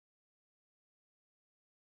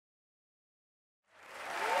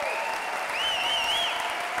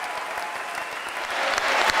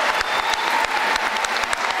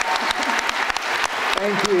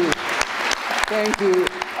Thank you.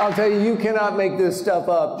 I'll tell you, you cannot make this stuff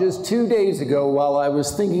up. Just 2 days ago, while I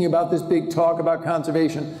was thinking about this big talk about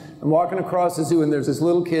conservation, I'm walking across the zoo and there's this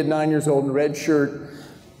little kid, 9 years old, in a red shirt,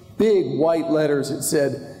 big white letters. It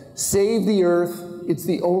said, "Save the Earth, it's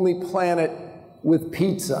the only planet with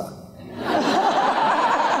pizza."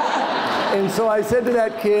 And so I said to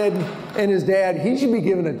that kid and his dad, he should be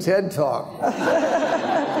given a TED Talk.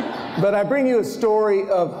 But I bring you a story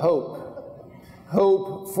of hope.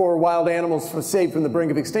 Hope for wild animals saved from the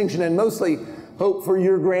brink of extinction, and mostly hope for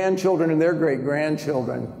your grandchildren and their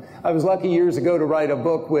great-grandchildren. I was lucky years ago to write a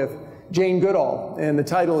book with Jane Goodall, and the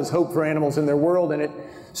title is Hope for Animals in Their World, and it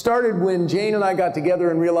started when Jane and I got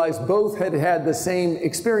together and realized both had had the same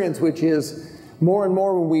experience, which is more and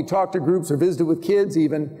more when we talked to groups or visited with kids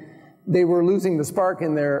even, they were losing the spark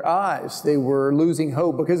in their eyes. They were losing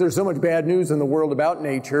hope because there's so much bad news in the world about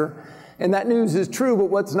nature. And that news is true,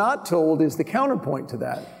 but what's not told is the counterpoint to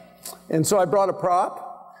that. And so I brought a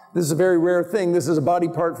prop. This is a very rare thing. This is a body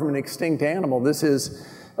part from an extinct animal. This is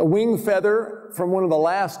a wing feather from one of the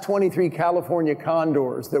last 23 California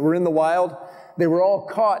condors that were in the wild. They were all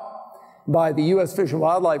caught by the U.S. Fish and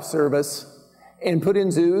Wildlife Service and put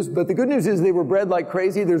in zoos. But the good news is they were bred like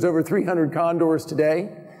crazy. There's over 300 condors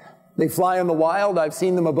today. They fly in the wild. I've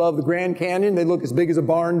seen them above the Grand Canyon. They look as big as a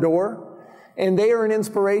barn door. And they are an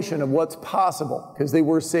inspiration of what's possible because they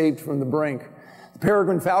were saved from the brink. The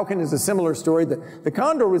Peregrine Falcon is a similar story. The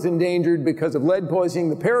condor was endangered because of lead poisoning.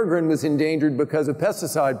 The peregrine was endangered because of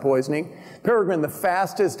pesticide poisoning. Peregrine, the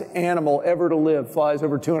fastest animal ever to live, flies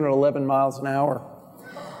over 211 miles an hour.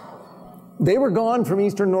 They were gone from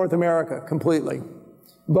eastern North America completely.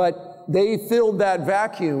 But they filled that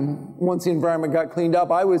vacuum once the environment got cleaned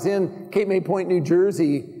up. I was in Cape May Point, New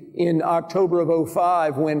Jersey in October of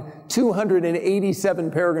 '05 when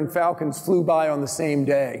 287 peregrine falcons flew by on the same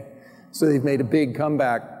day. So they've made a big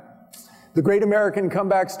comeback. The great American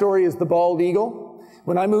comeback story is the bald eagle.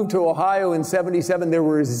 When I moved to Ohio in '77, there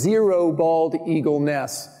were 0 bald eagle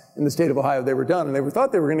nests in the state of Ohio. They were done, and they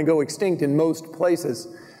thought they were going to go extinct in most places.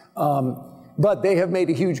 But they have made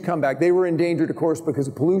a huge comeback. They were endangered, of course, because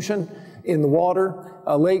of pollution in the water.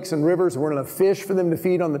 Lakes and rivers weren't enough fish for them to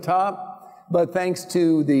feed on the top. But thanks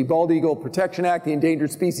to the Bald Eagle Protection Act, the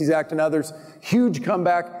Endangered Species Act, and others, huge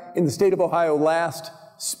comeback in the state of Ohio last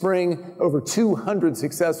spring. Over 200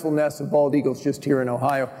 successful nests of bald eagles just here in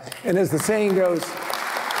Ohio. And as the saying goes,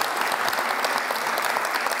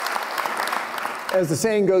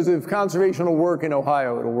 if conservation will work in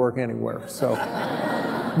Ohio, it'll work anywhere. So.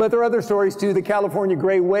 But there are other stories too. The California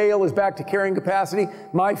gray whale is back to carrying capacity.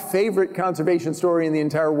 My favorite conservation story in the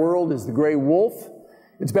entire world is the gray wolf.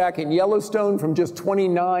 It's back in Yellowstone from just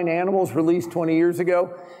 29 animals released 20 years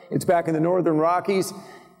ago. It's back in the northern Rockies.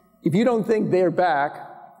 If you don't think they're back,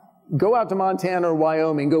 go out to Montana or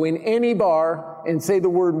Wyoming, go in any bar and say the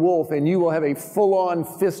word wolf, and you will have a full-on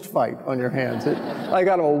fist fight on your hands. Like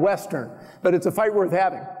out of a Western. But it's a fight worth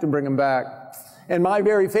having to bring them back. And my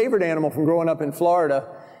very favorite animal from growing up in Florida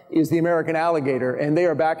is the American alligator, and they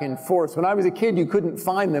are back in force. When I was a kid, you couldn't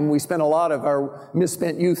find them. We spent a lot of our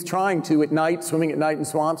misspent youth trying to at night, swimming at night in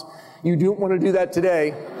swamps. You don't want to do that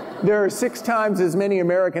today. There are 6 times as many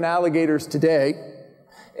American alligators today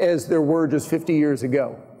as there were just 50 years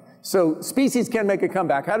ago. So species can make a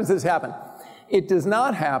comeback. How does this happen? It does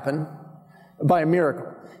not happen by a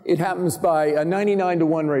miracle. It happens by a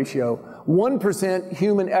 99-to-1 ratio. 1%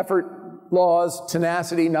 human effort, laws,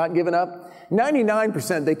 tenacity, not giving up.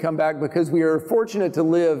 99% they come back because we are fortunate to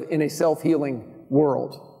live in a self-healing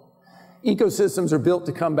world. Ecosystems are built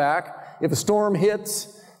to come back. If a storm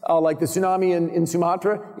hits, like the tsunami in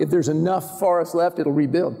Sumatra, if there's enough forest left, it'll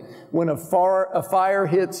rebuild. When a fire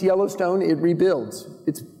hits Yellowstone, it rebuilds.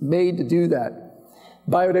 It's made to do that.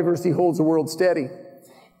 Biodiversity holds the world steady.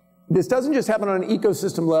 This doesn't just happen on an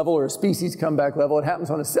ecosystem level or a species comeback level. It happens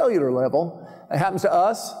on a cellular level. It happens to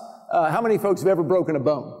us. How many folks have ever broken a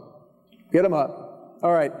bone? Get them up.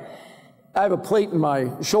 All right. I have a plate in my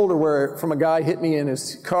shoulder from a guy hit me in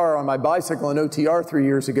his car on my bicycle in OTR 3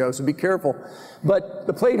 years ago, so be careful. But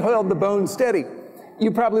the plate held the bone steady.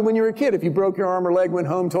 You probably, when you were a kid, if you broke your arm or leg, went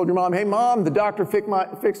home, told your mom, "Hey, Mom, the doctor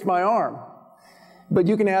fixed my arm." But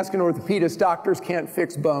you can ask an orthopedist, doctors can't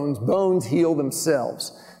fix bones. Bones heal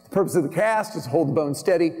themselves. The purpose of the cast is to hold the bone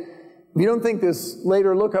steady. If you don't think this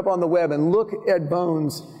later, look up on the web and look at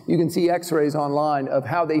bones. You can see x-rays online of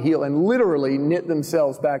how they heal and literally knit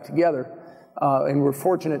themselves back together. And we're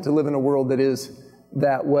fortunate to live in a world that is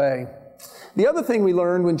that way. The other thing we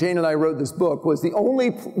learned when Jane and I wrote this book was the only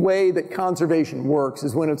way that conservation works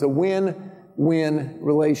is when it's a win-win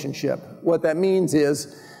relationship. What that means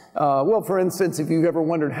is, well, for instance, if you've ever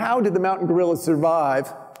wondered, how did the mountain gorillas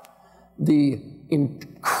survive the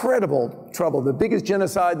incredible trouble. The biggest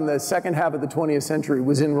genocide in the second half of the 20th century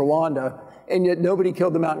was in Rwanda, and yet nobody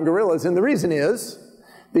killed the mountain gorillas. And the reason is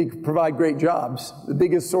they provide great jobs. The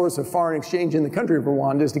biggest source of foreign exchange in the country of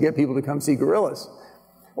Rwanda is to get people to come see gorillas.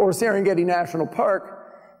 Or Serengeti National Park,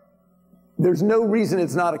 there's no reason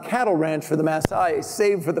it's not a cattle ranch for the Maasai,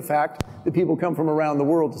 save for the fact that people come from around the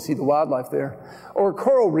world to see the wildlife there. Or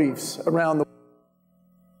coral reefs around the world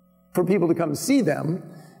for people to come see them,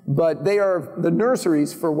 but they are the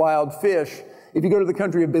nurseries for wild fish. If you go to the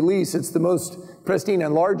country of Belize, it's the most pristine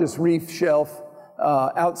and largest reef shelf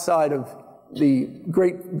outside of the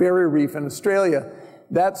Great Barrier Reef in Australia.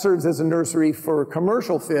 That serves as a nursery for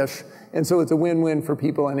commercial fish, and so it's a win-win for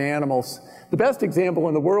people and animals. The best example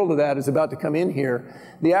in the world of that is about to come in here.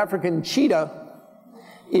 The African cheetah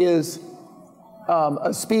is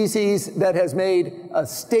a species that has made a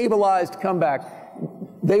stabilized comeback.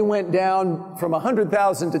 They went down from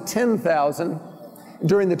 100,000 to 10,000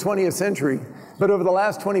 during the 20th century, but over the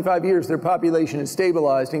last 25 years, their population has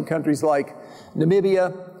stabilized in countries like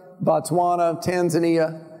Namibia, Botswana,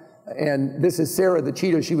 Tanzania, and this is Sarah the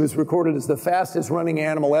cheetah. She was recorded as the fastest running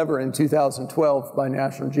animal ever in 2012 by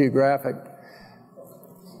National Geographic.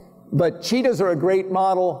 But cheetahs are a great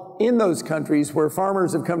model in those countries where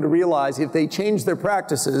farmers have come to realize if they change their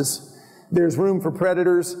practices, there's room for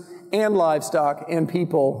predators and livestock and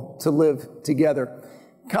people to live together.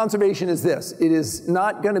 Conservation is this. It is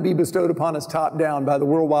not going to be bestowed upon us top-down by the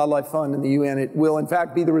World Wildlife Fund and the UN. It will, in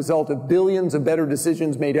fact, be the result of billions of better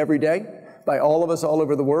decisions made every day by all of us all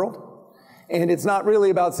over the world. And it's not really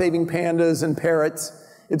about saving pandas and parrots.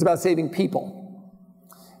 It's about saving people.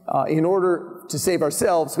 In order to save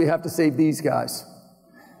ourselves, we have to save these guys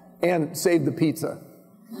and save the pizza.